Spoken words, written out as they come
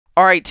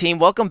All right, team,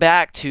 welcome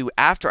back to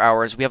After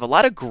Hours. We have a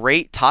lot of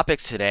great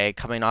topics today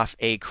coming off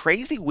a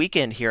crazy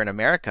weekend here in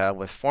America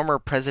with former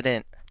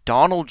President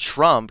Donald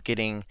Trump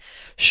getting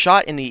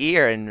shot in the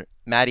ear. And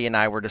Maddie and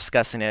I were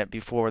discussing it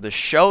before the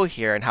show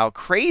here and how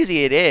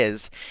crazy it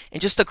is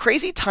and just the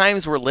crazy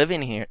times we're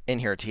living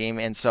here team.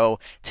 And so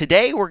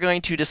today we're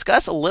going to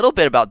discuss a little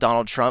bit about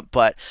Donald Trump,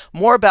 but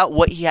more about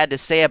what he had to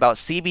say about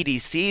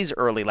CBDCs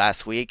early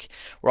last week.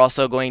 We're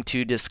also going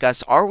to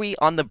discuss, are we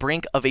on the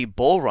brink of a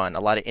bull run?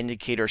 A lot of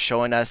indicators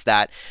showing us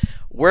that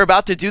we're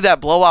about to do that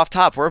blow off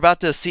top. We're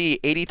about to see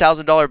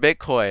 $80,000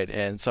 Bitcoin.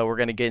 And so we're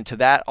going to get into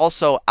that.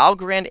 Also,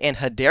 Algorand and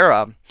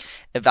Hedera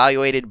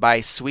evaluated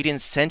by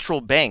Sweden's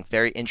central bank.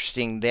 Very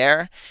interesting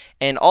there.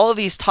 And all of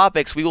these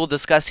topics we will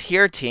discuss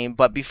here, team.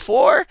 But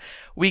before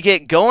we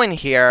get going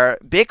here,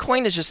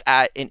 Bitcoin is just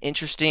at an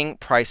interesting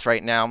price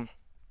right now.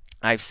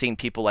 I've seen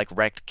people like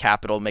Rect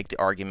Capital make the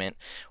argument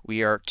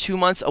we are 2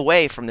 months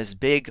away from this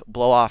big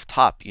blow off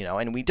top,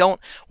 and we don't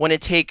want to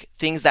take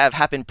things that have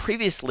happened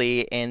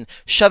previously and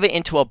shove it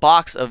into a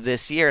box of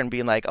this year and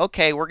being like,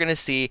 okay, we're going to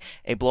see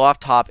a blow off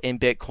top in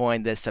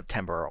Bitcoin this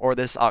September or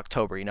this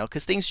October,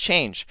 because things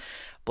change.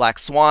 Black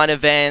Swan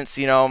events,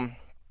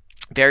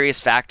 various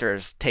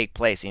factors take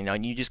place,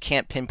 and you just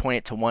can't pinpoint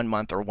it to 1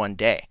 month or 1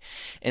 day.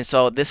 And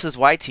so this is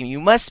why, team, you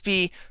must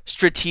be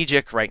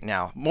strategic right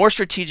now, more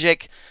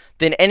strategic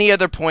than any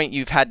other point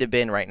you've had to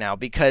been right now.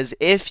 Because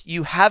if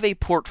you have a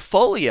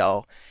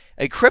portfolio,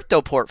 a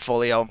crypto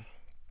portfolio,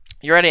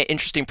 you're at an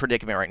interesting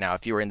predicament right now.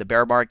 If you were in the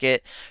bear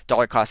market,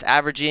 dollar cost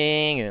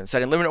averaging and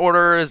setting limit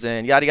orders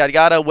and yada, yada,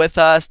 yada with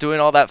us, doing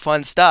all that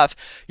fun stuff,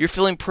 you're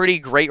feeling pretty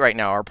great right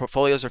now. Our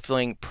portfolios are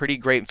feeling pretty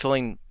great,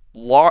 feeling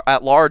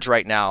at large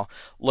right now,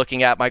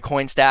 looking at my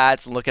coin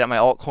stats and looking at my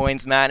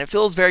altcoins, man. It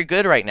feels very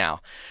good right now.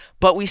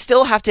 But we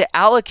still have to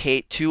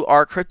allocate to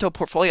our crypto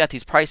portfolio at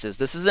these prices.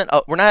 This isn't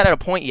we're not at a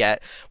point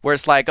yet where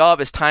it's like, oh,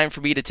 it's time for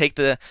me to take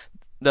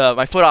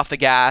my foot off the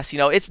gas.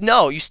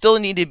 No, you still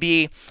need to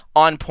be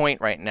on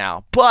point right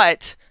now.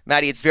 But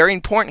Maddie, it's very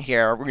important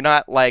here. We're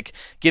not like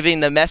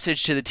giving the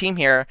message to the team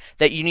here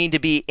that you need to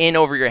be in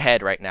over your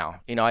head right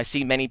now. I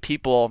see many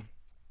people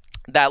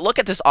that look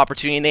at this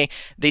opportunity and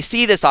they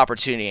see this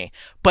opportunity,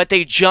 but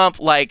they jump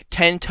like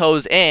 10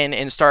 toes in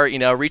and start,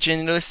 reaching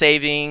into their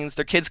savings,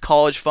 their kids'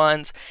 college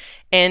funds.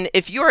 And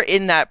if you are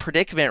in that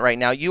predicament right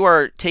now, you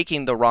are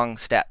taking the wrong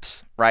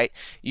steps, right?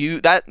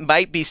 That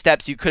might be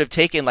steps you could have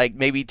taken, like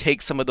maybe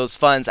take some of those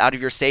funds out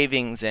of your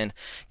savings and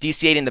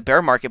DCA in the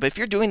bear market. But if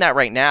you're doing that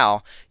right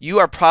now, you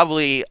are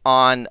probably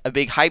on a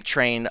big hype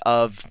train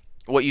of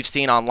what you've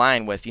seen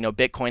online with,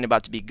 Bitcoin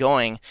about to be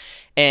going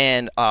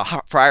and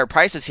for higher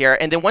prices here.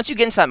 And then once you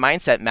get into that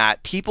mindset,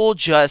 Matt, people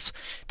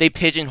they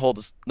pigeonhole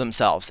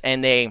themselves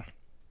and they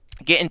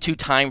get into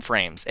time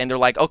frames and they're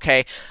like,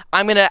 okay,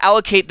 I'm going to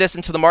allocate this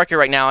into the market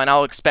right now and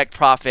I'll expect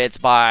profits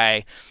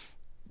by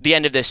the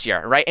end of this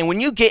year, right? And when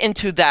you get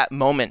into that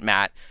moment,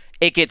 Matt,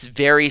 it gets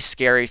very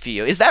scary for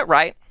you. Is that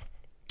right?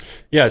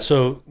 Yeah,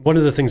 so one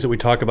of the things that we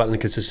talk about in the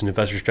consistent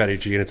investor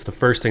strategy, and it's the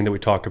first thing that we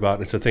talk about,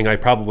 and it's the thing I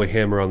probably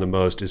hammer on the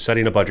most, is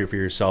setting a budget for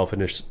yourself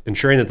and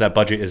ensuring that that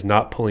budget is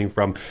not pulling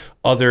from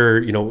other,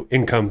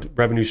 income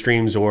revenue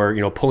streams or,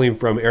 pulling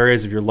from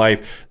areas of your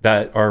life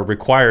that are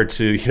required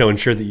to,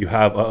 ensure that you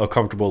have a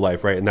comfortable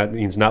life, right? And that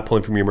means not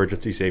pulling from your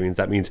emergency savings.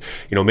 That means,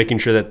 making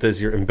sure that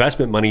there's your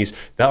investment monies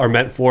that are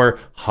meant for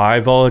high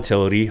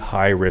volatility,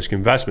 high risk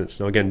investments.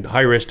 Now, again,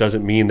 high risk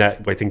doesn't mean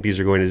that I think these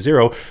are going to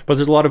zero, but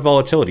there's a lot of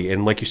volatility.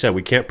 And like you said,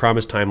 we can't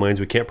promise timelines.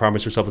 We can't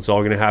promise ourselves it's all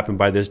going to happen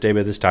by this day,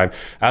 by this time.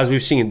 As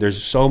we've seen,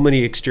 there's so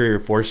many exterior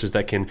forces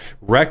that can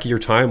wreck your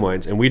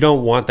timelines, and we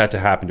don't want that to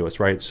happen to us,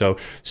 right? So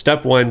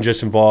step one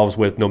just involves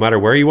with no matter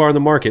where you are in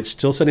the market,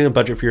 still setting a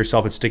budget for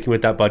yourself and sticking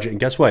with that budget. And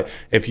guess what?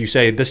 If you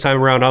say this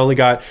time around, I only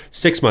got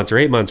 6 months or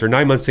 8 months or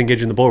 9 months to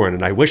engage in the bull run,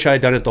 and I wish I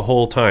had done it the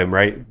whole time,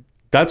 right?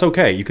 That's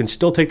okay. You can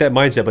still take that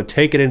mindset, but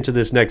take it into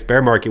this next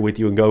bear market with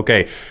you and go,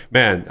 okay,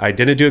 man, I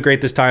didn't do it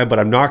great this time, but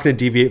I'm not going to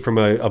deviate from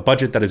a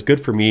budget that is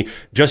good for me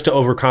just to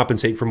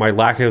overcompensate for my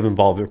lack of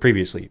involvement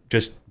previously.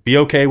 Just be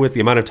okay with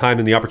the amount of time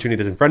and the opportunity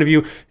that's in front of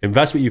you.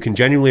 Invest what you can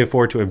genuinely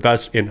afford to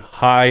invest in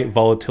high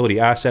volatility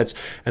assets,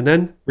 and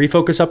then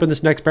refocus up in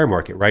this next bear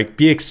market, right?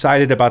 Be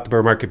excited about the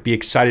bear market. Be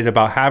excited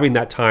about having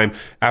that time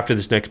after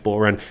this next bull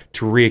run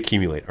to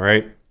reaccumulate, all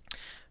right?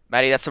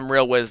 Maddie, that's some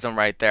real wisdom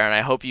right there, and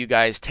I hope you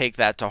guys take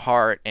that to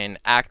heart and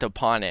act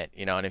upon it,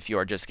 and if you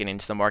are just getting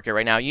into the market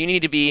right now, you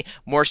need to be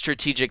more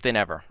strategic than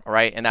ever, all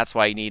right? And that's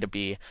why you need to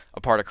be a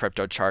part of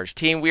Crypto Charge.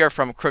 Team, we are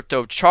from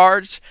Crypto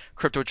Charge,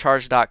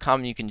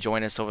 cryptocharge.com. You can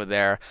join us over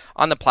there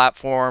on the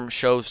platform,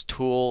 shows,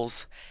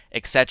 tools,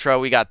 etc.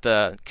 We got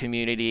the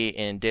community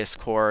in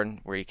Discord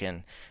where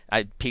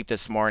I peeped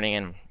this morning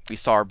and we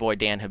saw our boy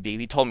Dan Habib.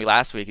 He told me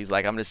last week, he's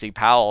like, I'm going to see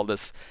Powell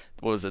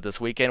what was it, this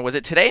weekend? Was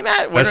it today,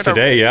 Matt? That's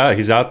today, yeah.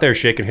 He's out there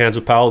shaking hands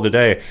with Powell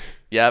today.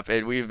 Yep,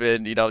 and we've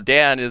been,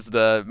 Dan is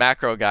the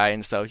macro guy,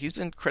 and so he's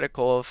been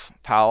critical of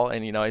Powell,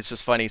 and it's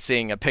just funny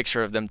seeing a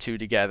picture of them two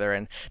together,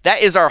 and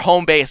that is our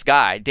home base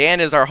guy. Dan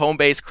is our home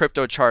base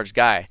crypto charge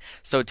guy.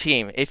 So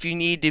team, if you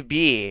need to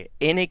be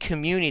in a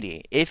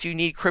community, if you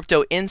need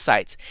crypto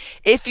insights,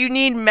 if you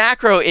need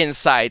macro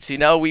insights,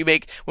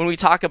 when we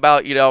talk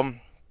about,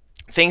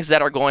 things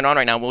that are going on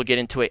right now, we'll get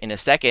into it in a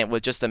second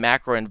with just the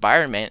macro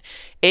environment,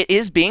 it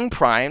is being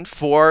primed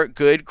for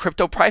good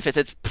crypto prices.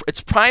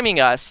 It's priming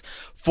us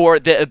for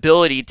the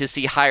ability to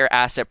see higher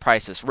asset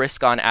prices,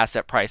 risk on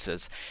asset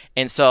prices.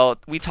 And so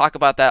we talk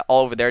about that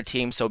all over their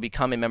team. So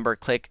become a member,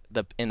 click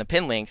in the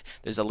pin link.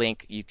 There's a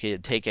link. You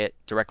could take it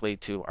directly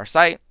to our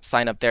site,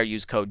 sign up there,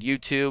 use code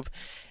YouTube,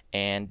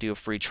 and do a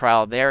free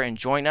trial there and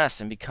join us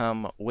and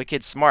become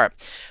wicked smart.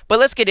 But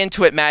let's get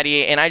into it,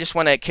 Maddie, and I just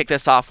want to kick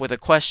this off with a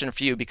question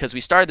for you because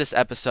we started this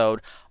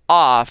episode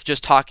off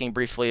just talking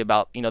briefly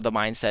about the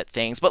mindset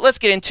things, but let's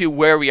get into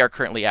where we are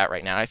currently at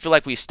right now. I feel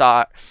like we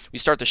start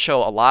the show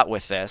a lot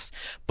with this,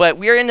 but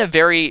we're in a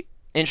very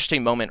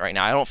interesting moment right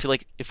now. I don't feel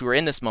like if we were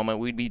in this moment,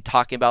 we'd be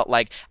talking about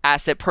like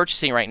asset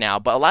purchasing right now.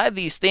 But a lot of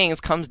these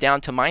things comes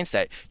down to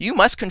mindset. You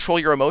must control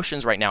your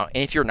emotions right now. And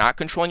if you're not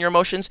controlling your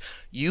emotions,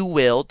 you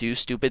will do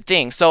stupid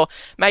things. So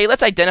Maddie,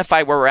 let's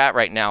identify where we're at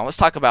right now. Let's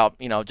talk about,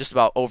 just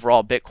about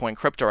overall Bitcoin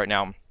crypto right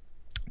now.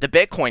 The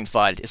Bitcoin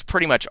FUD is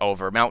pretty much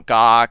over. Mt.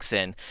 Gox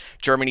and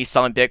Germany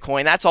selling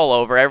Bitcoin, that's all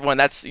over. Everyone,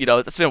 that's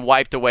been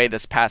wiped away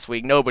this past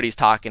week. Nobody's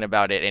talking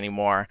about it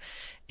anymore.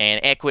 And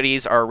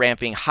equities are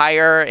ramping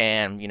higher,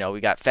 and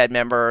we got Fed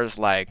members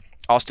like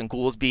Austin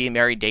Goolsbee,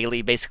 Mary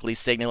Daly basically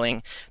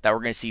signaling that we're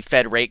going to see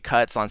Fed rate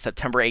cuts on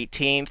September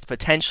 18th,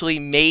 potentially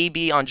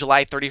maybe on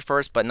July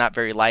 31st, but not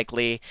very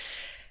likely.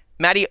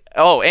 Maddie,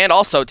 and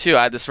also too,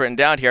 I had this written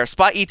down here,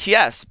 spot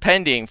ETS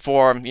pending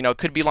for,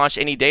 could be launched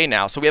any day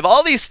now. So we have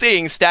all these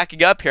things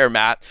stacking up here,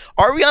 Matt.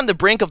 Are we on the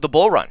brink of the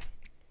bull run?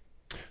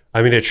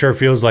 I mean, it sure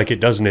feels like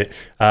it, doesn't it?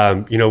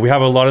 We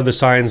have a lot of the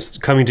signs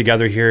coming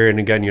together here. And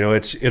again,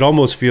 it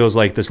almost feels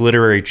like this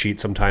literary cheat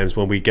sometimes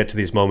when we get to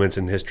these moments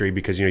in history,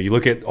 because, you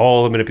look at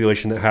all the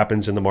manipulation that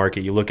happens in the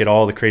market, you look at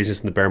all the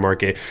craziness in the bear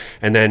market.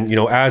 And then,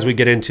 as we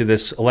get into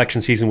this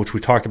election season, which we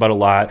talked about a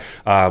lot,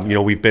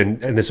 we've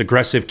been in this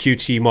aggressive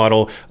QT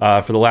model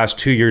for the last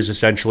 2 years,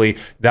 essentially.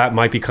 That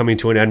might be coming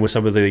to an end with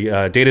some of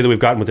the data that we've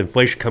gotten with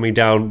inflation coming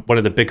down. One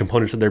of the big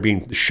components of there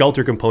being the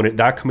shelter component,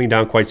 that coming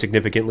down quite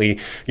significantly.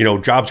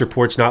 Jobs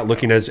reports not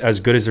looking as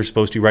good as they're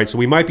supposed to, right? So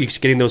we might be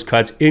getting those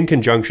cuts in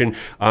conjunction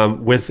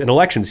with an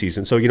election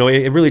season. So,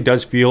 it really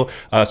does feel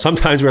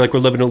sometimes we're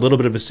living a little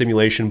bit of a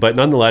simulation, but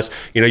nonetheless,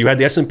 you had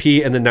the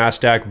S&P and the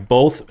NASDAQ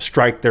both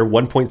strike their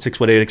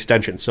 1.618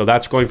 extensions. So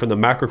that's going from the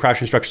macro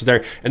crashing structures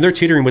there, and they're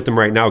teetering with them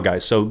right now,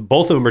 guys. So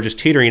both of them are just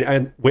teetering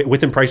and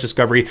within price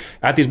discovery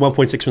at these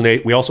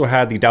 1.618. We also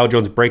had the Dow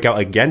Jones breakout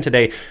again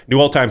today, new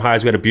all-time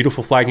highs. We had a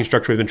beautiful flagging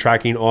structure we've been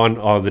tracking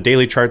on the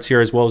daily charts here,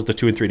 as well as the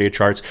 2 and 3 day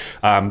charts.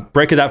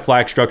 Break of that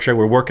flag structure,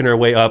 we're working our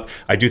way up.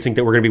 I do think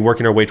that we're going to be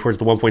working our way towards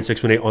the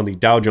 1.618 on the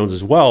Dow Jones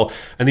as well.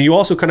 And then you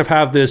also kind of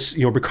have this,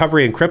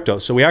 recovery in crypto.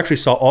 So we actually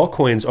saw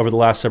altcoins over the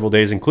last several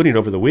days, including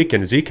over the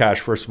weekend. Zcash,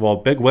 first of all,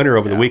 big winner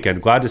over the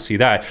weekend. Glad to see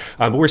that.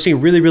 But we're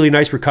seeing really, really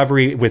nice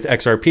recovery with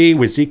XRP,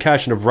 with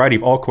Zcash, and a variety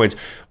of altcoins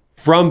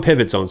from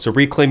pivot zones. So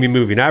reclaiming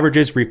moving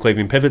averages,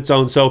 reclaiming pivot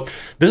zones. So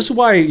this is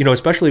why,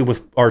 especially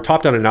with our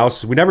top-down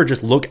analysis, we never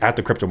just look at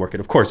the crypto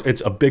market. Of course,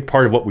 it's a big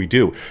part of what we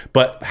do,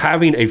 but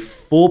having a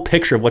full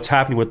picture of what's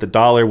happening with the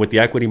dollar, with the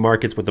equity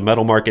markets, with the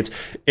metal markets,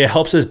 it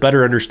helps us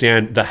better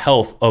understand the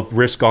health of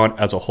risk on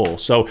as a whole.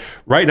 So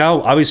right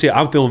now, obviously,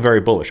 I'm feeling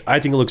very bullish. I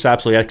think it looks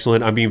absolutely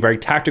excellent. I'm being very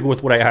tactical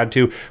with what I had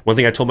to. One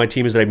thing I told my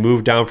team is that I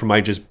moved down from my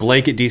just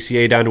blanket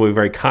DCA down to a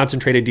very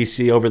concentrated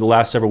DCA over the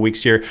last several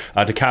weeks here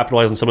to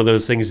capitalize on some of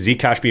those things.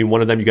 Zcash being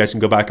one of them. You guys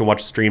can go back and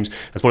watch the streams.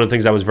 That's one of the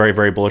things I was very,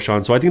 very bullish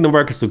on. So I think the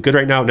markets look good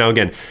right now. Now,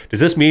 again, does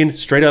this mean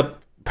straight up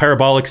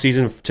parabolic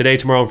season today,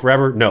 tomorrow, and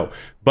forever? No.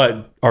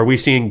 But are we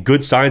seeing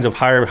good signs of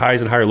higher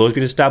highs and higher lows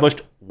being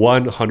established?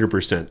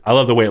 100%. I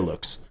love the way it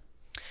looks.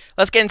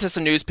 Let's get into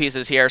some news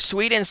pieces here.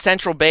 Sweden's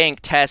central bank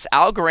tests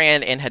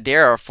Algorand and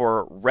Hedera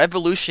for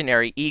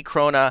revolutionary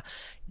e-krona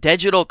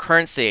digital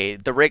currency.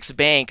 The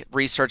Riksbank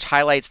research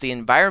highlights the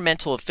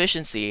environmental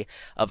efficiency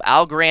of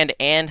Algorand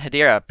and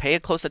Hedera. Pay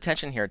close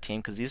attention here, team,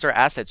 because these are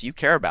assets you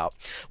care about.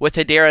 With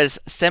Hedera's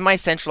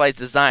semi-centralized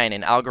design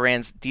and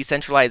Algorand's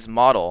decentralized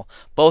model,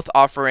 both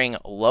offering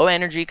low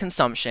energy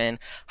consumption,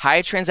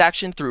 high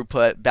transaction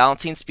throughput,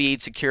 balancing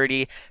speed,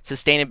 security,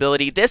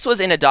 sustainability. This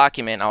was in a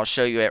document. I'll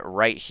show you it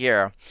right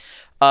here.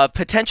 Of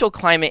potential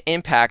climate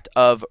impact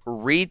of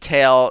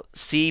retail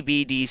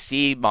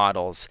CBDC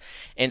models.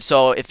 And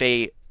so if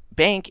a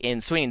bank in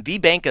Sweden, the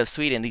Bank of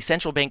Sweden, the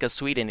Central Bank of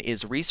Sweden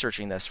is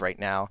researching this right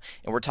now,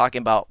 and we're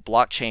talking about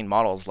blockchain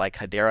models like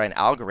Hedera and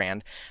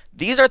Algorand.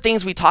 These are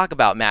things we talk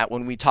about, Matt,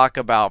 when we talk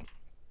about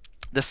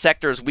the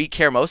sectors we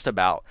care most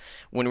about,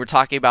 when we're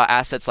talking about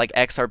assets like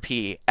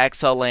XRP,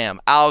 XLM,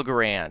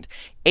 Algorand,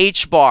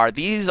 HBAR.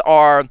 These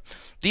are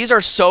these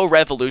are so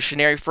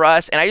revolutionary for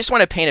us. And I just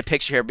want to paint a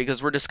picture here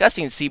because we're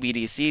discussing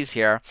CBDCs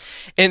here.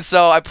 And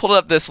so I pulled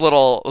up this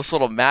little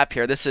map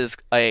here. This is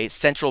a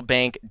central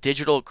bank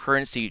digital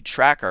currency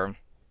tracker.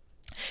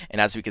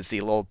 And as we can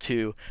see, little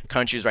two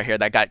countries right here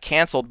that got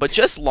canceled, but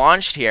just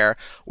launched here.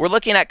 We're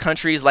looking at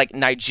countries like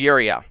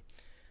Nigeria,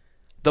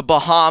 the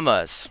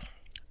Bahamas,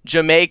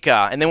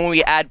 Jamaica. And then when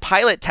we add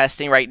pilot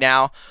testing right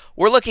now,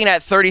 we're looking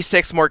at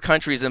 36 more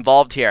countries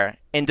involved here.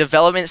 In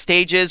development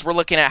stages, we're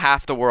looking at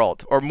half the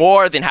world, or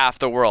more than half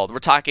the world. We're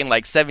talking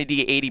like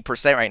 70,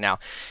 80% right now.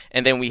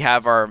 And then we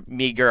have our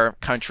meager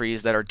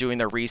countries that are doing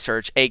their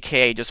research,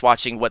 aka just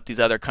watching what these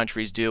other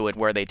countries do and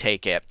where they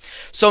take it.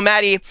 So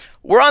Maddie,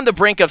 we're on the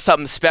brink of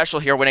something special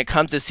here when it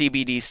comes to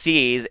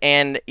CBDCs.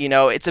 And, you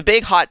know, it's a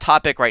big hot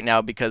topic right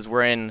now because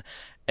we're in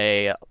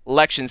a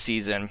election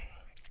season.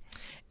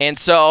 And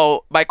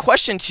so my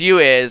question to you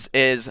is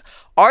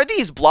are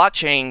these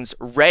blockchains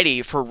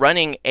ready for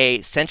running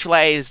a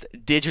centralized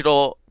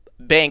digital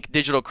bank,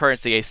 digital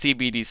currency, a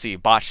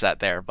CBDC? Botched that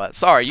there, but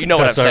sorry, you know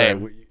what I'm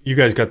saying. Right. You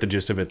guys got the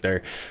gist of it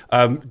there.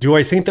 Do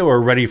I think that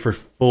we're ready for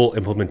full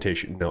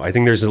implementation? No, I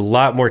think there's a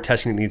lot more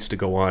testing that needs to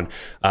go on.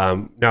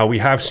 Now, we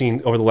have seen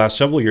over the last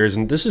several years,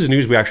 and this is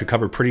news we actually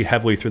covered pretty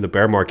heavily through the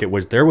bear market,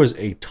 was there was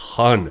a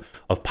ton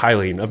of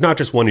piloting of not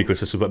just one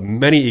ecosystem, but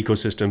many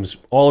ecosystems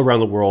all around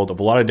the world of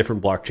a lot of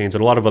different blockchains and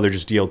a lot of other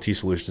just DLT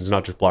solutions,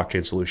 not just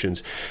blockchain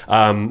solutions.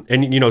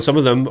 And, you know, some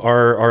of them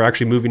are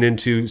actually moving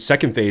into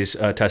second phase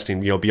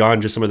testing, you know,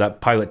 beyond just some of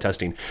that pilot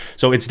testing.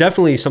 So it's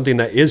definitely something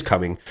that is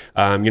coming.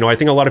 You know, I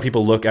think a lot of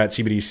people look at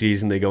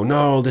CBDCs and they go,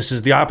 no, this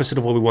is the opposite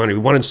of what we wanted. We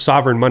wanted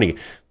sovereign money.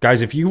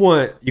 Guys, if you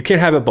want, you can't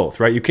have it both,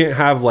 right? You can't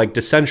have like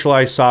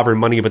decentralized sovereign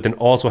money, but then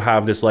also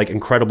have this like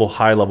incredible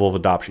high level of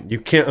adoption. You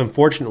can't,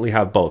 unfortunately,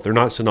 have both. They're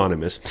not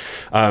synonymous.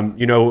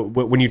 You know,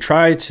 when you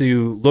try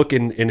to look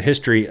in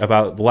history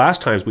about the last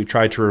times we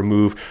tried to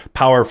remove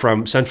power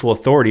from central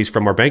authorities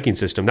from our banking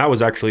system, that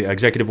was actually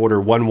Executive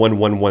Order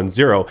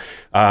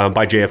 11110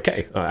 by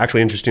JFK.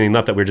 Actually, interesting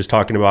enough that we were just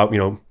talking about, you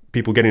know,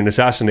 people getting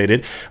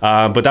assassinated.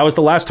 But that was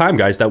the last time,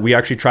 guys, that we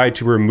actually tried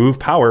to remove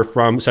power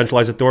from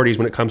centralized authorities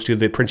when it comes to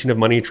the printing of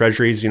money,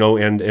 treasuries, you know,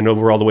 and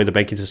overall the way the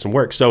banking system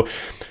works. So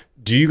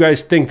do you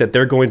guys think that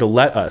they're going to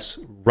let us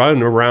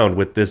run around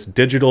with this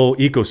digital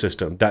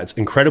ecosystem that's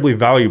incredibly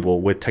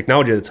valuable, with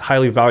technology that's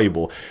highly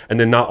valuable, and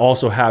then not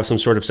also have some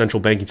sort of central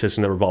banking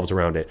system that revolves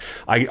around it?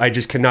 I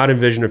just cannot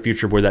envision a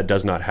future where that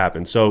does not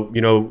happen. So,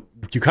 you know,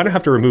 you kind of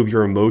have to remove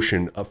your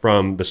emotion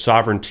from the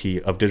sovereignty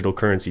of digital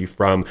currency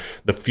from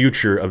the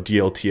future of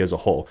DLT as a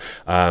whole.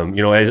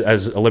 You know,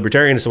 as a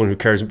libertarian, as someone who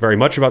cares very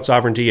much about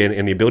sovereignty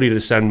and the ability to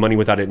send money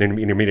without an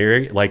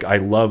intermediary, like, I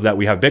love that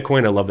we have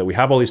Bitcoin, I love that we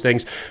have all these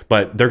things,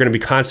 but they're going to be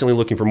constantly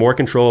looking for more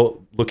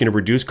control, looking to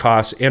reduce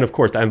costs, and of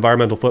course, the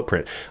environmental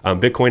footprint.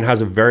 Bitcoin has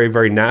a very,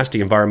 very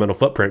nasty environmental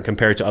footprint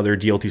compared to other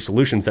DLT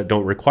solutions that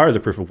don't require the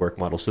proof of work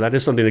model. So that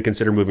is something to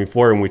consider moving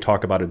forward when we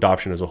talk about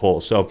adoption as a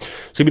whole. So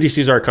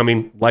CBDCs are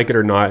coming, like it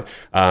or not.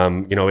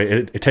 You know,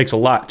 it takes a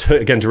lot to,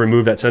 again, to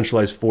remove that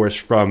centralized force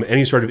from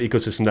any sort of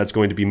ecosystem that's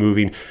going to be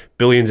moving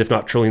billions, if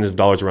not trillions of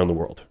dollars around the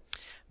world.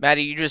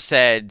 Maddie, you just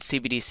said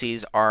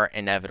CBDCs are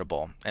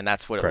inevitable, and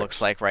that's what it Correct.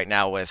 looks like right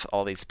now with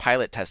all these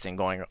pilot testing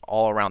going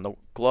all around the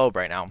globe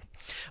right now.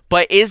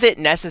 But is it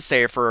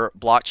necessary for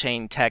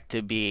blockchain tech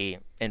to be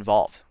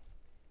involved?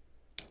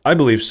 I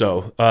believe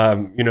so.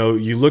 You know,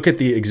 you look at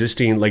the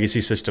existing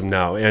legacy system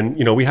now, and,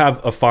 you know, we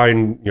have a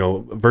fine, you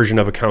know, version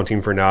of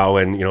accounting for now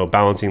and, you know,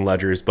 balancing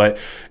ledgers, but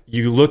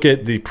you look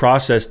at the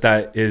process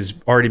that is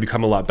already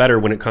become a lot better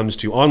when it comes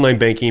to online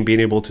banking, being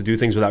able to do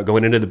things without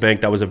going into the bank.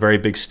 That was a very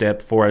big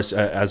step for us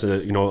as a,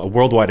 you know, a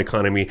worldwide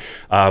economy.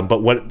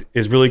 But what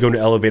is really going to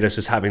elevate us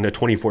is having a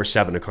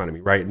 24/7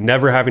 economy, right?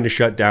 Never having to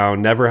shut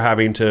down, never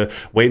having to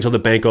wait until the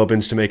bank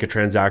opens to make a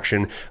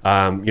transaction.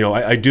 You know,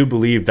 I do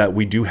believe that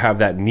we do have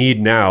that need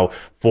now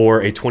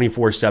for a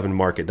 24/7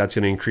 market. That's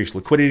going to increase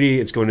liquidity.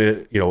 It's going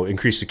to, you know,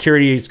 increase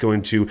security. It's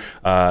going to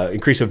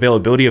increase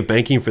availability of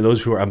banking for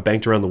those who are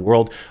unbanked around the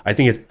world. I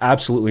think it's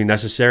absolutely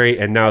necessary.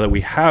 And now that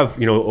we have,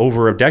 you know,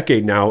 over a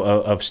decade now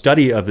of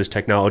study of this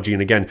technology,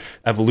 and again,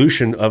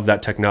 evolution of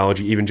that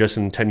technology, even just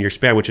in a 10-year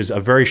span, which is a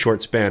very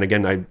short span.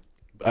 Again, I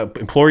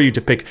implore you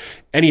to pick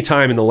any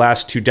time in the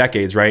last 2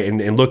 decades, right,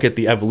 and look at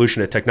the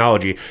evolution of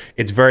technology.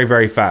 It's very,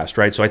 very fast,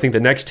 right? So I think the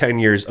next 10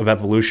 years of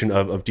evolution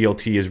of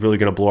DLT is really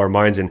going to blow our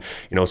minds. And,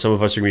 you know, some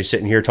of us are going to be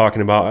sitting here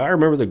talking about, I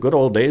remember the good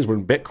old days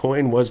when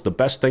Bitcoin was the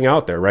best thing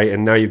out there, right?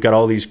 And now you've got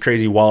all these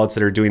crazy wallets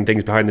that are doing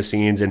things behind the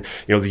scenes, and,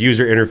 you know, the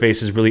user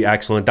interface is really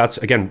excellent. That's,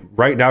 again,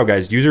 right now,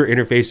 guys, user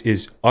interface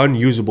is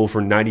unusable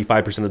for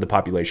 95% of the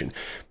population.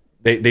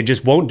 They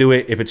just won't do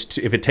it if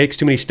it takes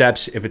too many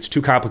steps, if it's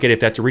too complicated, if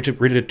they have to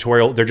read a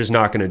tutorial, they're just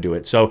not going to do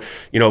it. So,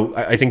 you know,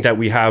 I think that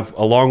we have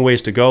a long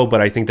ways to go, but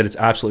I think that it's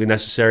absolutely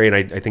necessary, and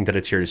I think that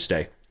it's here to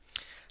stay.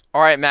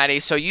 All right, Maddie,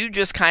 so you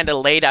just kind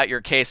of laid out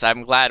your case.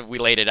 I'm glad we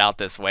laid it out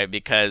this way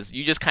because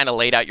you just kind of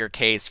laid out your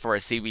case for a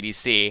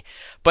CBDC.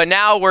 But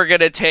now we're going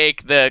to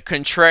take the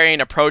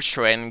contrarian approach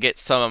to it and get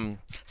some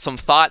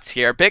thoughts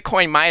here.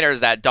 Bitcoin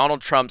miners at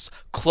Donald Trump's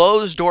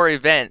closed door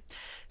event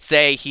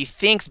say he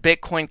thinks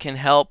Bitcoin can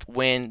help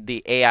win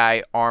the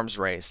AI arms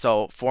race.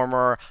 So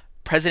former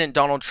President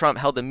Donald Trump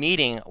held a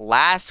meeting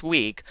last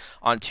week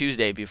on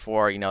Tuesday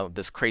before,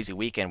 this crazy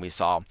weekend we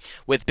saw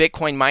with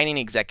Bitcoin mining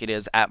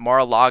executives at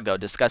Mar-a-Lago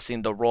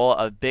discussing the role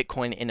of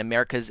Bitcoin in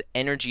America's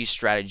energy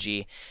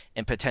strategy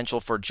and potential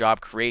for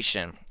job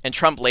creation. And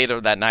Trump later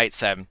that night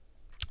said,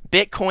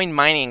 Bitcoin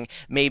mining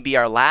may be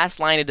our last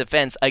line of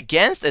defense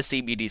against a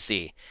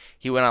CBDC.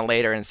 He went on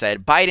later and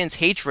said Biden's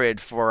hatred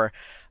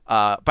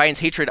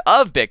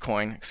of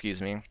Bitcoin,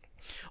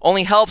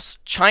 only helps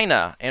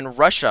China and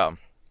Russia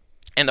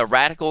and the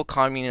radical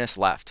communist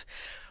left.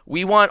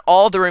 We want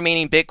all the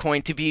remaining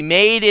Bitcoin to be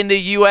made in the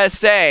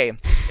USA.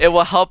 It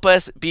will help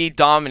us be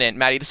dominant.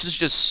 Maddie, this is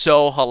just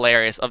so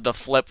hilarious of the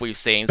flip we've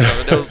seen. So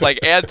it was like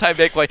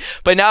anti-Bitcoin,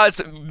 but now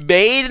it's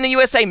made in the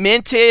USA,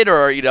 minted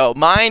or,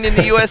 mined in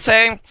the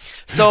USA.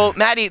 So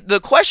Maddie,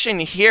 the question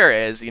here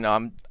is,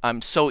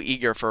 I'm so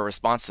eager for a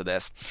response to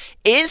this.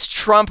 Is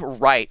Trump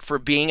right for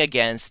being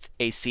against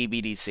a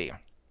CBDC?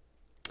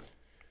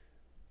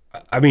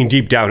 I mean,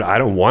 deep down, I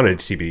don't want a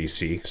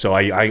CBDC. So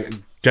I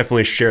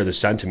definitely share the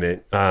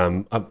sentiment.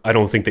 I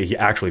don't think that he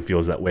actually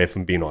feels that way, if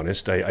I'm being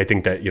honest. I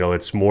think that,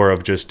 it's more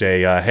of just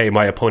a, hey,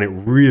 my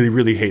opponent really,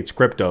 really hates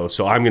crypto,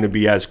 so I'm going to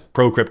be as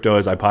pro-crypto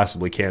as I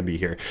possibly can be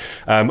here.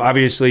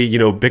 Obviously,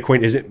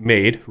 Bitcoin isn't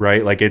made,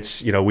 right? Like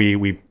it's,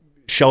 we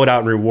shell it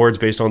out in rewards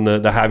based on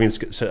the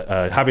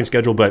halving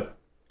schedule, but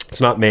it's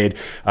not made.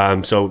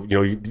 So,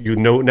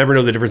 never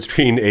know the difference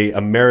between a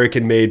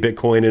American-made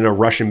Bitcoin and a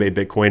Russian-made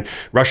Bitcoin.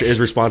 Russia is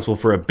responsible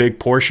for a big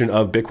portion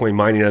of Bitcoin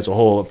mining as a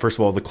whole. First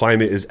of all, the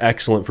climate is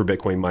excellent for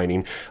Bitcoin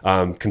mining,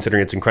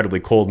 considering it's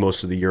incredibly cold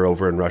most of the year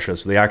over in Russia.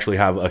 So they actually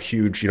have a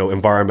huge,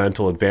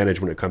 environmental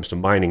advantage when it comes to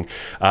mining.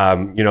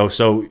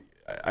 So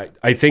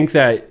I think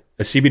that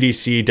a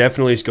CBDC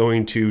definitely is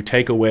going to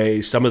take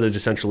away some of the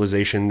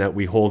decentralization that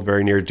we hold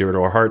very near dear to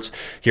our hearts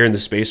here in the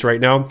space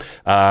right now.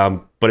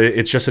 But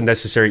it's just a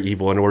necessary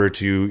evil in order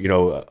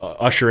to,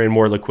 usher in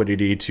more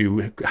liquidity,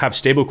 to have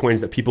stable coins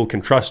that people can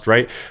trust,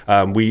 right?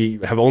 We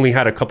have only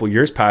had a couple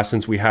years pass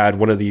since we had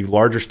one of the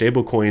larger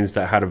stable coins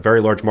that had a very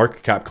large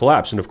market cap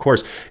collapse. And of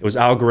course, it was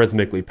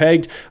algorithmically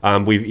pegged.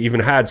 We've even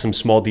had some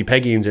small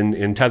depeggings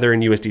in Tether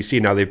and USDC.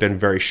 Now they've been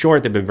very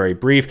short, they've been very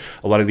brief.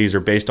 A lot of these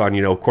are based on,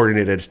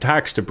 coordinated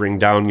attacks to bring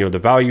down, the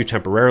value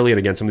temporarily. And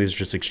again, some of these are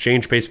just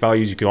exchange-based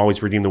values. You can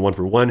always redeem the one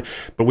for one,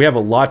 but we have a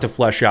lot to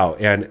flesh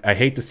out. And I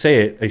hate to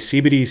say it, a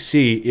CBDC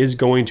is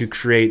going to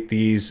create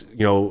these,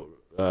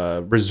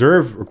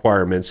 reserve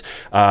requirements,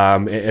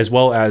 as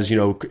well as,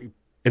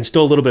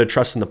 instill a little bit of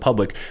trust in the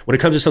public when it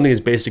comes to something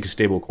as basic as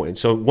stablecoins.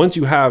 So once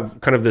you have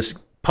kind of this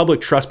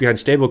public trust behind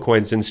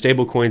stablecoins, and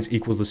stablecoins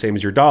equals the same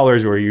as your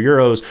dollars or your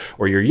euros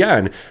or your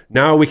yen,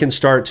 now we can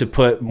start to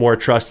put more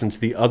trust into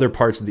the other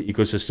parts of the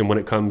ecosystem when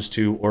it comes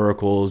to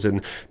oracles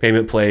and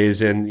payment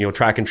plays and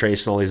track and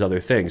trace and all these other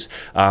things.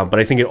 But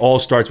I think it all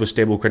starts with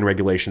stablecoin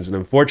regulations, and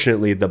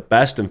unfortunately, the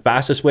best and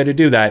fastest way to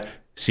do that,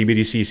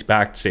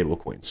 CBDC-backed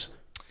stablecoins.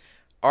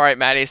 All right,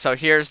 Maddie, so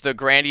here's the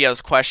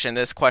grandiose question.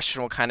 This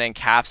question will kind of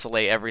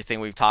encapsulate everything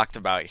we've talked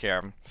about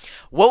here.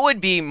 What would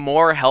be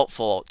more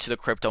helpful to the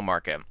crypto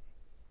market?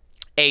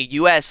 A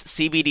US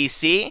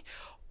CBDC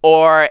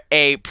or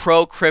a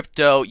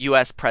pro-crypto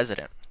US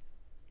president?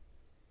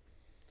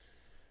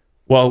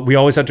 Well, we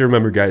always have to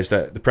remember, guys,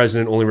 that the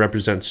president only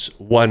represents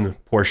one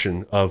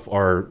portion of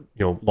our,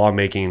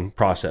 lawmaking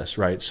process,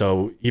 right?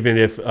 So even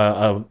if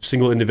a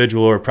single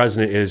individual or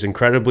president is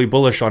incredibly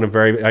bullish on a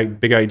very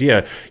big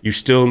idea, you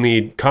still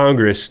need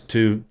Congress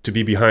to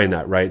be behind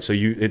that, right? So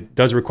it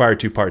does require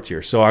two parts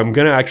here. So I'm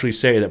going to actually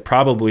say that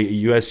probably a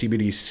US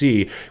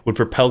CBDC would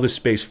propel this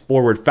space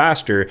forward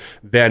faster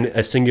than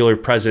a singular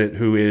president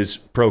who is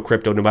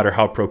pro-crypto, no matter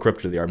how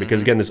pro-crypto they are.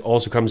 Because again, this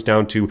also comes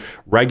down to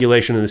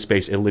regulation in the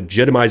space. It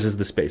legitimizes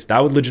the space.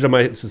 That would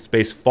legitimize the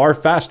space far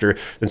faster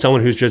than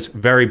someone who's just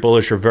very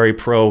bullish or very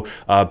pro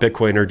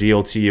Bitcoin or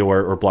DLT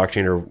or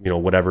blockchain or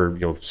whatever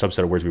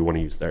subset of words we want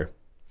to use there.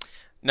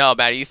 No,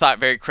 Maddie, you thought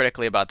very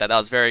critically about that. That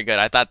was very good.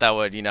 I thought that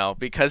would,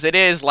 because it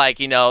is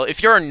like,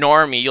 if you're a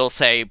normie, you'll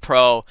say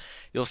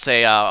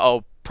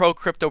oh, pro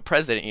crypto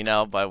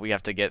president, but we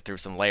have to get through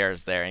some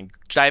layers there and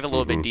dive a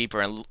little bit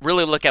deeper and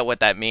really look at what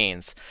that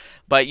means.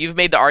 But you've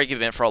made the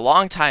argument for a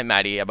long time,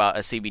 Maddie, about a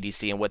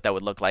CBDC and what that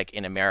would look like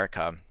in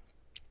America.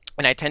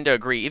 And I tend to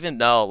agree, even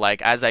though,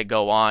 like, as I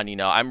go on,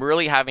 I'm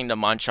really having to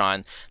munch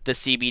on the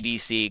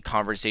CBDC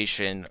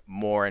conversation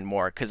more and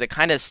more, because it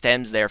kind of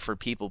stems there for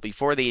people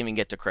before they even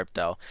get to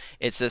crypto.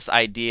 It's this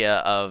idea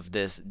of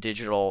this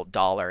digital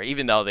dollar,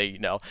 even though they,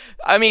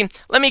 I mean,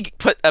 let me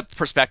put a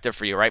perspective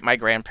for you, right? My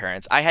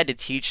grandparents, I had to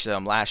teach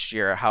them last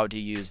year how to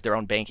use their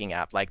own banking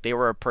app. Like, they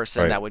were a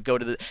person that would go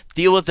to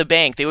deal with the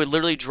bank. They would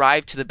literally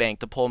drive to the bank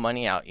to pull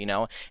money out,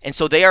 and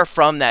so they are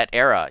from that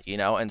era,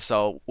 and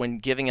so when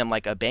giving them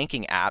like a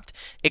banking app,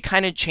 it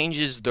kind of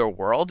changes their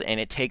world, and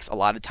it takes a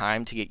lot of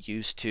time to get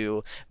used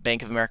to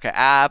Bank of America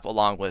app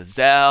along with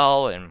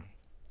Zelle and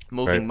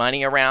moving Right.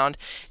 money around.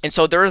 And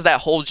so there's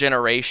that whole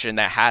generation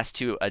that has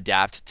to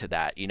adapt to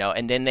that, you know.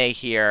 And then they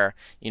hear,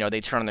 you know, they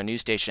turn on their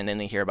news station and then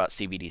they hear about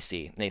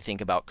CBDC and they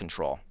think about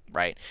control,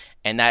 right?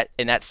 And that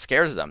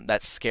scares them.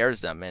 That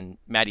scares them. And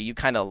Maddie, you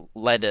kind of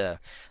led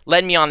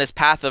me on this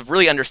path of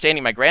really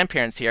understanding my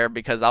grandparents here,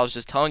 because I was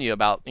just telling you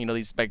about, you know,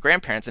 these my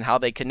grandparents and how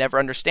they could never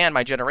understand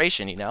my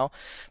generation, you know.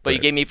 But you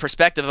Right. gave me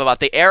perspective about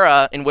the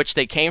era in which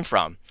they came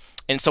from.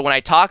 And so when I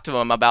talk to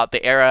him about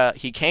the era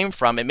he came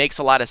from, it makes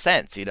a lot of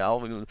sense, you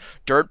know.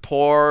 Dirt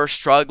poor,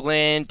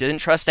 struggling, didn't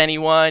trust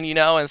anyone, you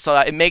know, and so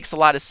it makes a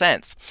lot of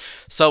sense.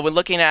 So when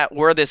looking at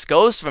where this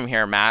goes from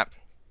here, Matt,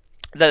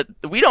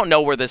 we don't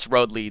know where this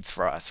road leads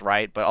for us,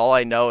 right? But all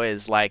I know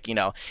is, like, you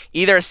know,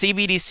 either a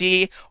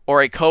CBDC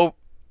or a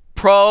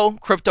pro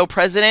crypto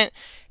president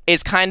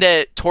is kind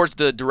of towards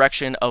the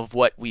direction of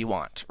what we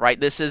want, right?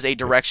 This is a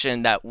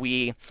direction that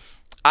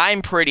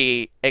I'm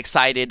pretty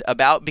excited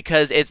about,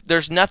 because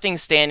there's nothing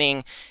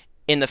standing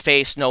in the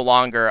face no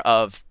longer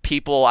of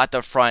people at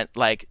the front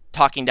like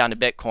talking down to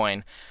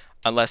Bitcoin,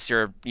 unless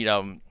you're, you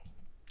know,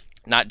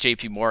 not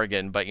JP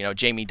Morgan, but, you know,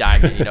 Jamie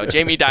Dimon. You know,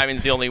 Jamie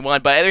Dimon's the only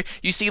one. But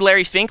you see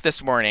Larry Fink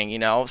this morning, you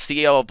know,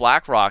 CEO of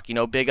BlackRock, you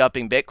know, big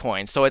upping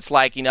Bitcoin. So it's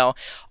like, you know,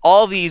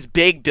 all these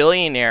big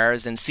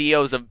billionaires and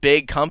CEOs of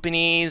big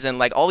companies and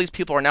like all these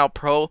people are now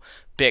pro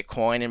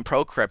Bitcoin and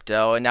pro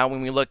crypto. And now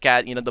when we look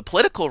at, you know, the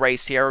political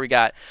race here, we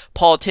got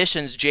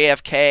politicians,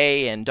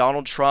 JFK and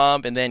Donald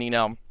Trump, and then, you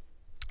know,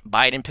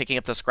 Biden picking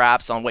up the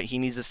scraps on what he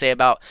needs to say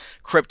about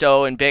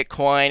crypto and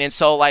Bitcoin. And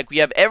so, like, we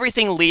have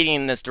everything leading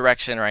in this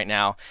direction right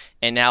now.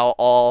 And now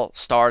all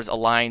stars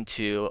align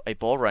to a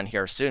bull run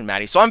here soon,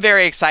 Maddie. So I'm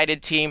very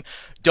excited, team.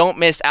 Don't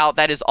miss out.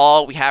 That is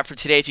all we have for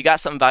today. If you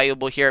got something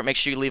valuable here, make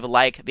sure you leave a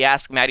like. The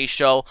Ask Maddie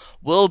show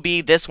will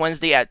be this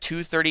Wednesday at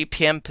 2:30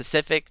 p.m.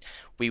 Pacific.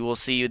 We will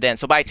see you then.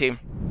 So bye, team.